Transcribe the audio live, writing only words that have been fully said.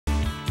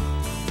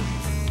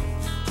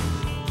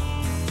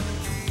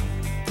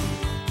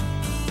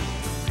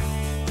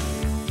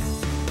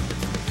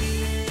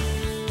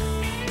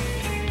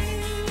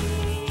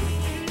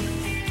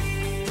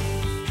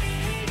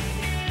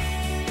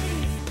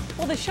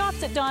the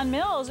shops at Don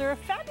Mills are a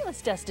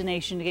fabulous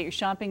destination to get your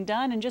shopping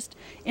done and just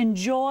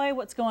enjoy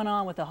what's going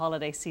on with the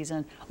holiday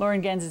season.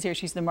 Lauren Gens is here.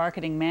 She's the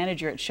marketing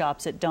manager at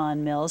Shops at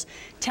Don Mills,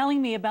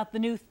 telling me about the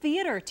new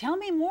theater. Tell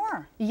me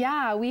more.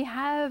 Yeah, we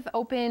have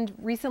opened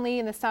recently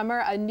in the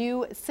summer a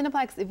new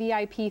Cineplex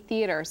VIP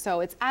theater.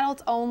 So it's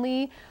adults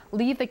only.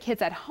 Leave the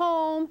kids at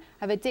home,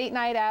 have a date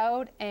night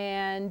out,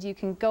 and you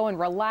can go and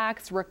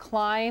relax,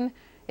 recline.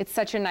 It's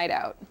such a night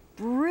out.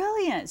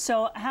 Brilliant.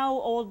 So how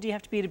old do you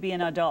have to be an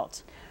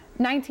adult?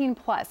 19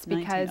 plus,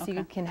 because 19, okay.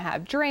 you can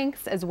have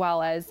drinks as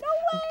well as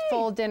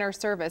full dinner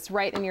service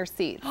right in your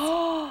seats.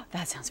 Oh,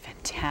 that sounds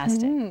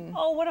fantastic.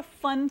 Oh, what a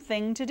fun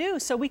thing to do.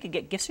 So we could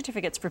get gift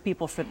certificates for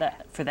people for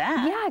that.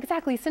 Yeah,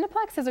 exactly.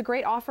 Cineplex has a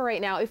great offer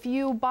right now. If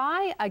you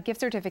buy a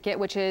gift certificate,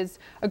 which is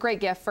a great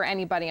gift for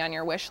anybody on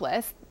your wish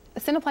list,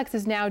 Cineplex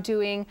is now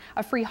doing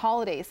a free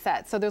holiday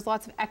set. So there's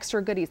lots of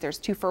extra goodies. There's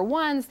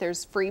 2-for-1s,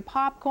 there's free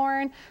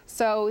popcorn.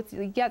 So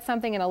you get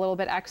something and a little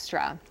bit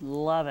extra.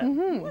 Love it.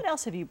 What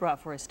else have you brought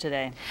for us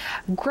today?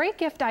 Great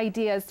gift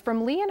ideas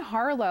from Lee and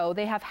Harlow.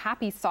 They have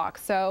happy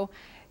socks. So,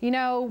 you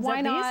know,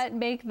 why not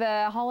make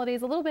the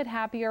holidays a little bit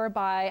happier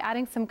by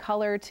adding some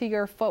color to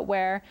your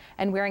footwear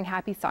and wearing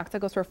happy socks. It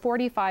goes for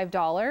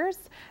 $45.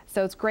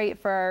 So it's great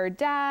for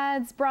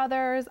dads,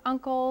 brothers,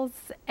 uncles,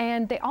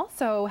 and they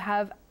also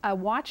have a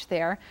watch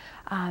there.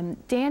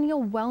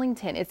 Daniel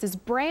Wellington. It's this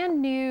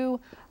brand new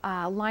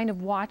line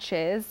of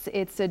watches.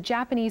 It's a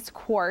Japanese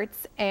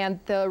quartz, and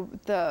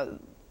the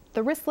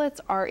wristlets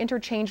are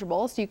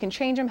interchangeable, so you can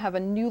change them, have a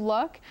new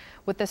look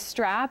with the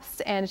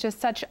straps, and it's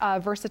just such a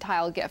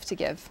versatile gift to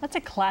give. That's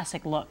a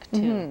classic look,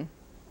 too.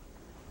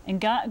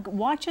 And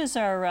watches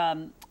are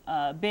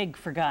big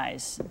for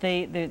guys.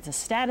 It's a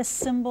status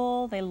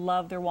symbol. They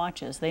love their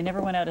watches. They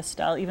never went out of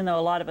style, even though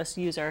a lot of us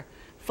use our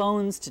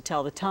phones to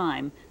tell the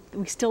time.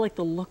 We still like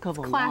the look of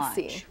a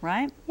watch,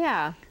 right?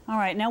 Yeah. All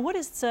right. Now, what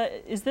is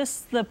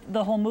this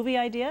the whole movie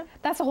idea?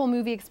 That's the whole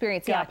movie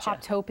experience. Gotcha. Yeah,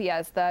 Poptopia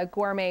is the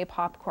gourmet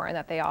popcorn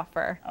that they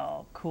offer.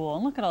 Oh, cool.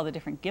 And look at all the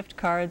different gift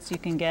cards you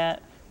can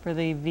get for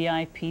the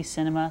VIP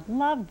cinema.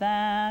 Love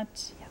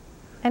that. Yeah.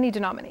 Any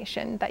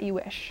denomination that you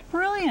wish.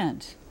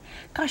 Brilliant.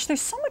 Gosh,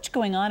 there's so much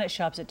going on at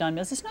Shops at Don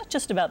Mills. It's not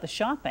just about the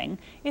shopping,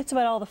 it's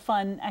about all the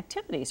fun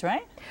activities,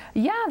 right?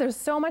 Yeah, there's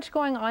so much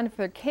going on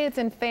for kids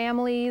and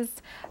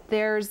families.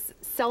 There's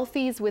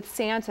selfies with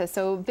Santa,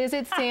 so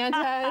visit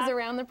Santas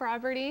around the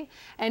property,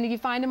 and you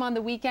find them on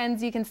the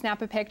weekends. You can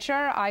snap a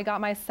picture. I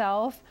got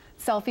myself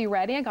selfie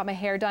ready. I got my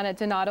hair done at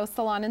Donato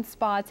Salon and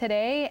Spa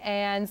today,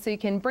 and so you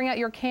can bring out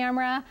your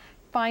camera,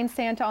 find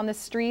Santa on the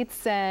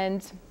streets,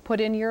 and put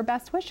in your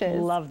best wishes.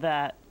 Love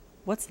that.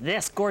 What's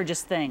this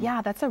gorgeous thing?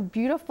 Yeah, that's a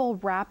beautiful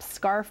wrap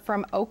scarf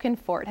from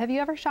Oakenfort. Have you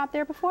ever shopped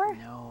there before?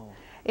 No.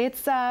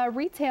 It's a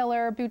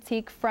retailer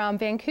boutique from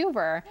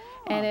Vancouver,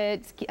 and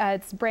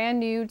it's brand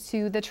new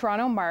to the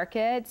Toronto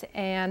market,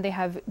 and they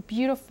have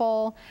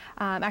beautiful,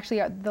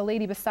 actually the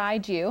lady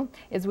beside you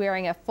is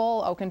wearing a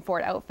full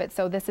Oakenfort outfit,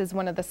 so this is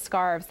one of the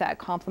scarves that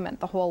complement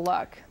the whole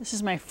look. This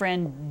is my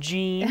friend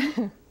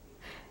Jean.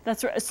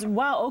 That's right.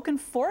 Wow,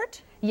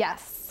 Oakenfort?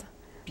 Yes.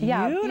 Beautiful.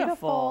 Yeah,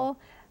 beautiful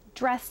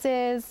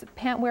dresses,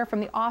 pantwear from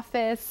the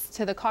office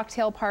to the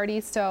cocktail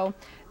party. So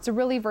it's a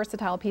really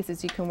versatile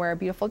pieces. You can wear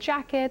beautiful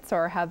jackets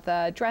or have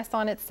the dress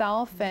on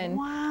itself, and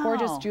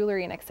gorgeous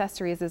jewelry and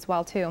accessories as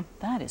well too.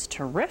 That is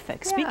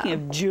terrific. Speaking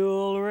of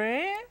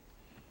jewelry.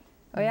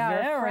 Oh yeah,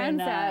 very our friends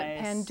nice. at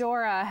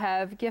Pandora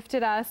have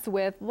gifted us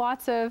with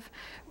lots of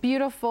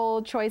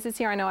beautiful choices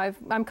here. I know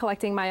I'm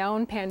collecting my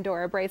own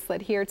Pandora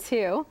bracelet here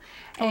too.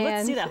 Oh,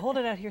 let's see that. Hold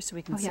it out here so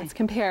we can see. Yes,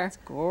 compare. It's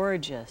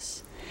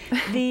gorgeous.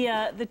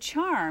 The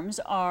charms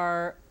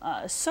are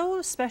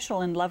so special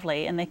and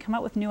lovely, and they come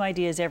out with new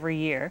ideas every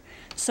year.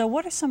 So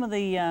what are some of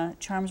the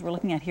charms we're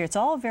looking at here? It's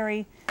all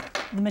very,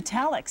 the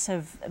metallics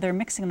they're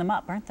mixing them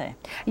up, aren't they?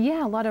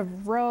 Yeah, a lot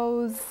of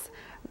rose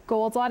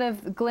golds, a lot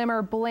of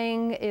glimmer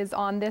bling is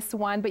on this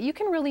one, but you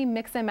can really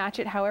mix and match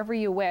it however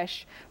you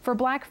wish. For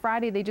Black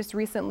Friday, they just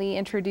recently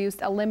introduced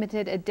a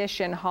limited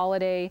edition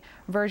holiday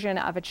version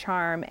of a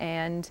charm,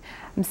 and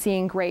I'm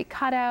seeing great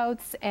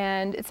cutouts,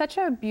 and it's such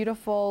a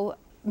beautiful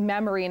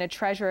memory and a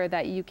treasure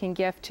that you can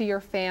gift to your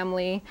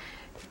family,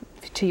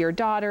 to your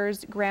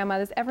daughters,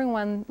 grandmothers.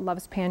 Everyone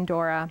loves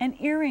Pandora. And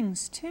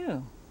earrings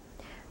too.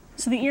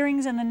 So the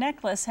earrings and the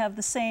necklace have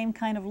the same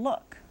kind of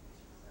look.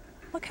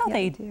 Look how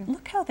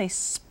look how they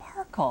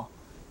sparkle.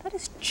 That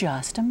is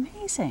just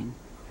amazing.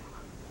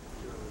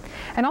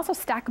 And also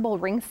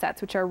stackable ring sets,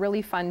 which are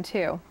really fun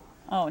too.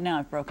 Oh, now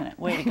I've broken it.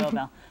 Way to go,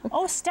 Belle.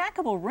 Oh,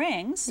 stackable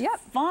rings. Yep.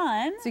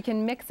 Fun. So you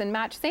can mix and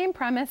match. Same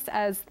premise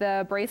as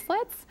the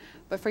bracelets,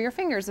 but for your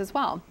fingers as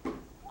well.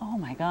 Oh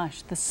my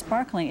gosh, the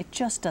sparkling, it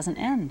just doesn't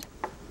end.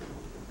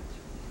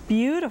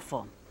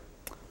 Beautiful.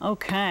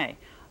 Okay.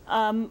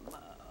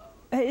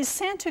 Is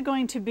Santa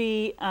going to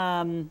be,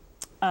 can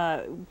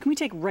we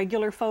take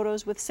regular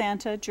photos with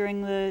Santa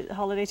during the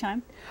holiday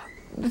time?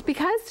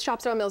 Because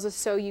Shops at Don Mills is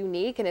so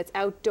unique and it's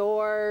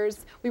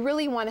outdoors, we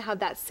really want to have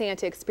that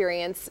Santa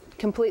experience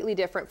completely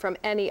different from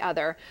any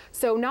other.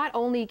 So not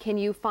only can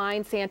you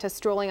find Santa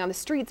strolling on the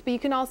streets, but you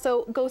can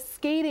also go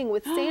skating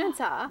with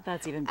Santa.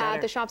 That's even better.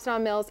 At the Shops at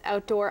Don Mills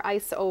Outdoor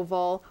Ice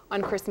Oval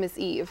on Christmas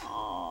Eve.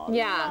 Oh,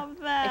 yeah, love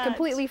that. And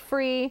completely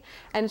free,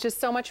 and it's just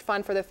so much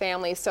fun for the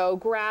family. So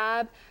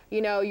grab,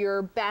 you know,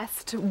 your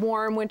best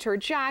warm winter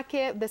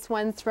jacket. This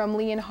one's from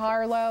Lee and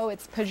Harlow.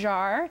 It's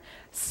Pajar.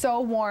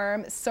 So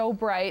warm, so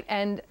bright,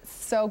 and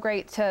so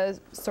great to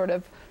sort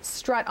of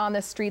strut on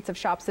the streets of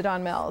Shops at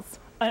Don Mills.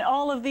 And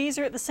all of these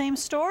are at the same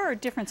store or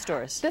different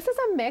stores? This is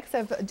a mix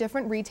of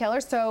different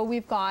retailers. So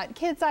we've got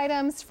kids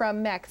items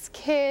from Mex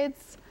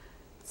Kids.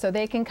 So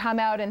they can come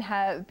out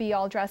and be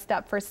all dressed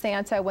up for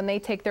Santa when they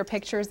take their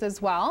pictures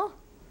as well.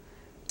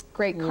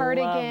 Great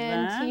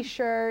cardigan,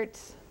 t-shirt.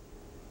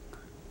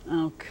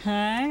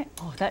 Okay.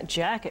 Oh, that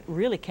jacket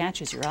really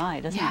catches your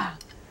eye, doesn't it? Yeah.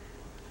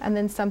 And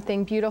then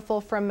something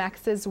beautiful from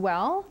Mex as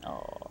well.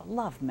 Oh,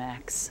 love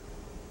Mex.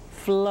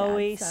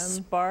 Flowy,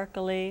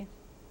 sparkly.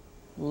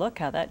 Look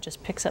how that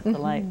just picks up the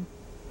light.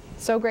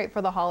 So great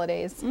for the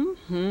holidays.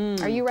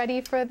 Are you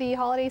ready for the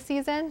holiday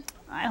season?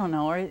 I don't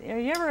know. Are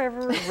you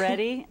ever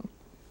ready?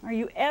 Are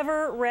you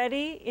ever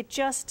ready? It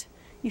just,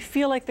 you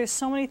feel like there's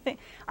so many things.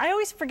 I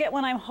always forget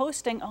when I'm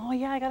hosting, oh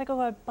yeah, I gotta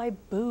go buy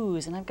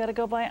booze and I've gotta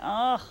go buy,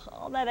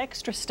 all that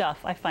extra stuff.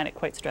 I find it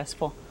quite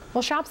stressful.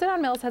 Well, Shops at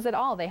Don Mills has it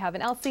all. They have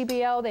an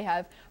LCBO, they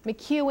have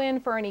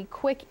McEwen for any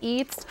quick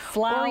eats,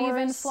 flowers, or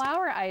even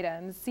flower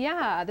items.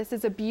 Yeah, this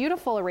is a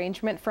beautiful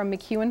arrangement from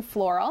McEwen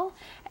Floral,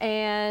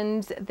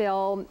 and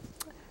they'll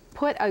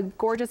put a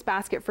gorgeous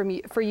basket for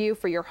you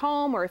for your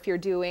home, or if you're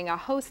doing a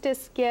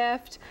hostess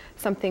gift,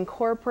 something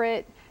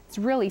corporate. It's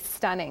really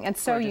stunning and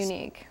so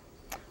unique.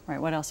 All right,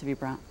 what else have you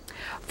brought?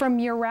 From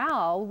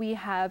Mural, we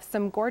have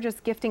some gorgeous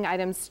gifting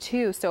items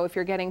too. So if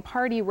you're getting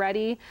party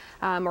ready,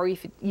 or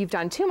if you've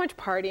done too much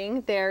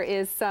partying, there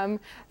is some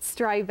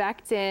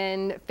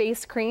Strivectin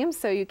face cream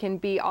so you can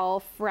be all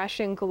fresh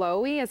and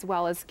glowy, as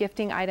well as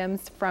gifting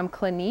items from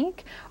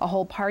Clinique, a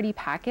whole party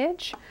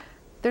package.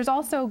 There's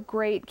also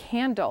great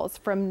candles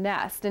from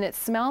Nest, and it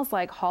smells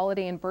like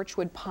holiday and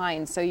birchwood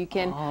pine, so you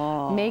can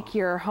make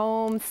your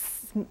home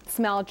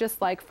smell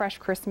just like fresh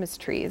Christmas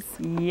trees.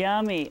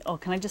 Yummy. Oh,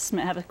 can I just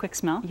have a quick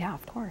smell? Yeah,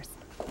 of course.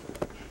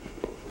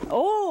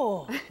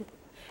 Oh!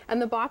 And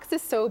the box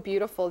is so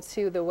beautiful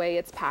too, the way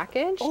it's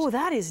packaged. Oh,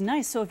 that is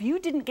nice. So if you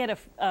didn't get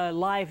a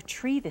live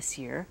tree this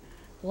year,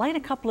 light a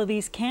couple of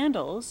these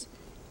candles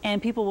and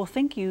people will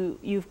think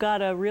you've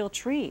got a real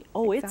tree.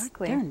 Oh,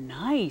 exactly. They're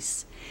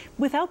nice.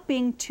 Without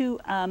being too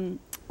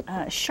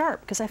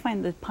sharp, because I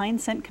find the pine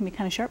scent can be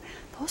kind of sharp.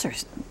 Those are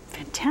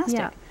fantastic.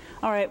 Yeah.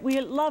 All right, we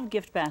love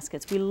gift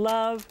baskets. We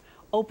love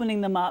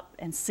opening them up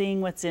and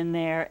seeing what's in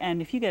there. And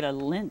if you get a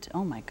lint,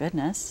 oh my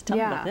goodness, tell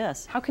me about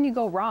this. How can you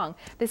go wrong?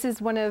 This is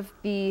one of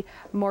the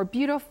more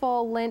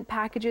beautiful lint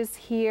packages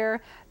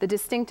here. The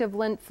distinctive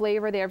lint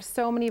flavor. They have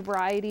so many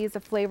varieties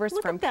of flavors.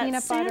 Look from at that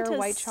peanut butter, Santa's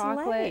white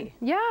chocolate. sleigh.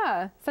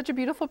 Yeah, such a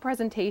beautiful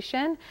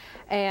presentation.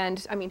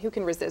 And I mean, who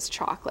can resist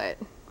chocolate?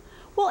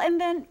 Well,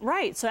 and then,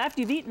 right, so after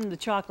you've eaten the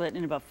chocolate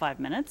in about 5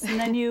 minutes, and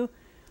then you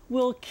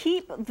will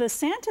keep the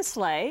Santa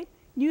sleigh,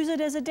 use it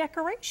as a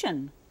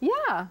decoration.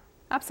 Yeah.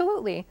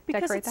 Absolutely.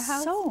 Because Decorate the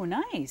house. It's so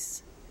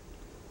nice.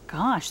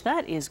 Gosh,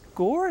 that is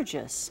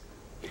gorgeous.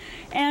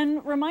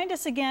 And remind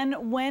us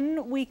again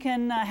when we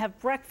can have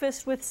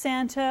breakfast with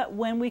Santa,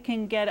 when we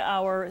can get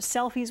our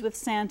selfies with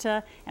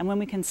Santa, and when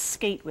we can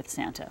skate with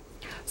Santa.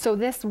 So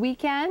this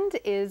weekend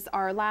is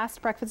our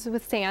last breakfast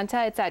with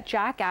Santa. It's at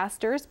Jack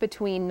Astor's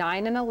between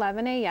 9 and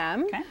 11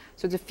 a.m. Okay.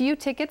 So there's a few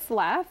tickets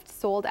left,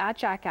 sold at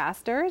Jack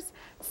Astor's.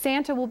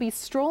 Santa will be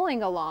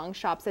strolling along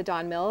Shops at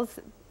Don Mills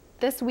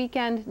this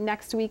weekend,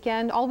 next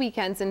weekend, all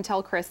weekends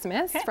until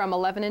Christmas, from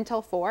 11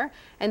 until 4.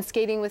 And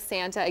Skating with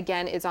Santa,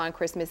 again, is on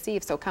Christmas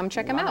Eve, so come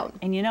check them out.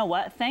 And you know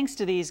what? Thanks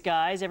to these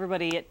guys,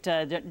 everybody at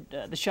the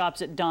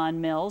Shops at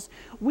Don Mills,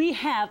 we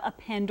have a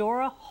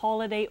Pandora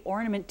holiday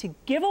ornament to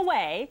give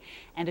away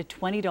and a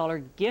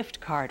 $20 gift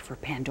card for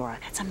Pandora.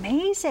 That's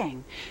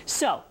amazing.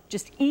 So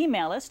just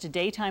email us to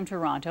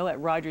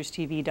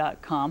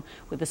daytimetoronto@rogerstv.com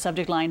with the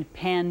subject line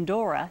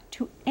Pandora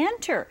to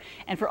enter.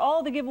 And for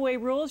all the giveaway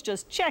rules,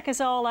 just check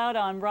us all out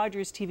on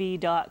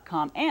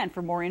rogerstv.com. And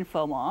for more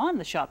info on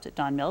the Shops at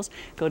Don Mills,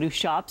 go to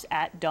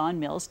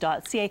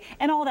shops@donmills.ca.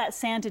 And all that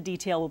Santa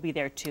detail will be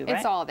there too, right?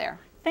 It's all there.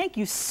 Thank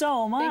you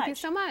so much. Thank you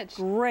so much.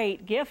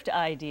 Great gift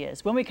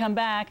ideas. When we come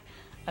back,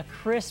 a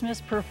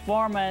Christmas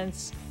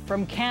performance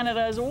from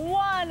Canada's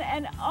one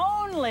and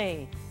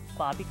only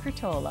Bobby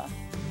Curtola.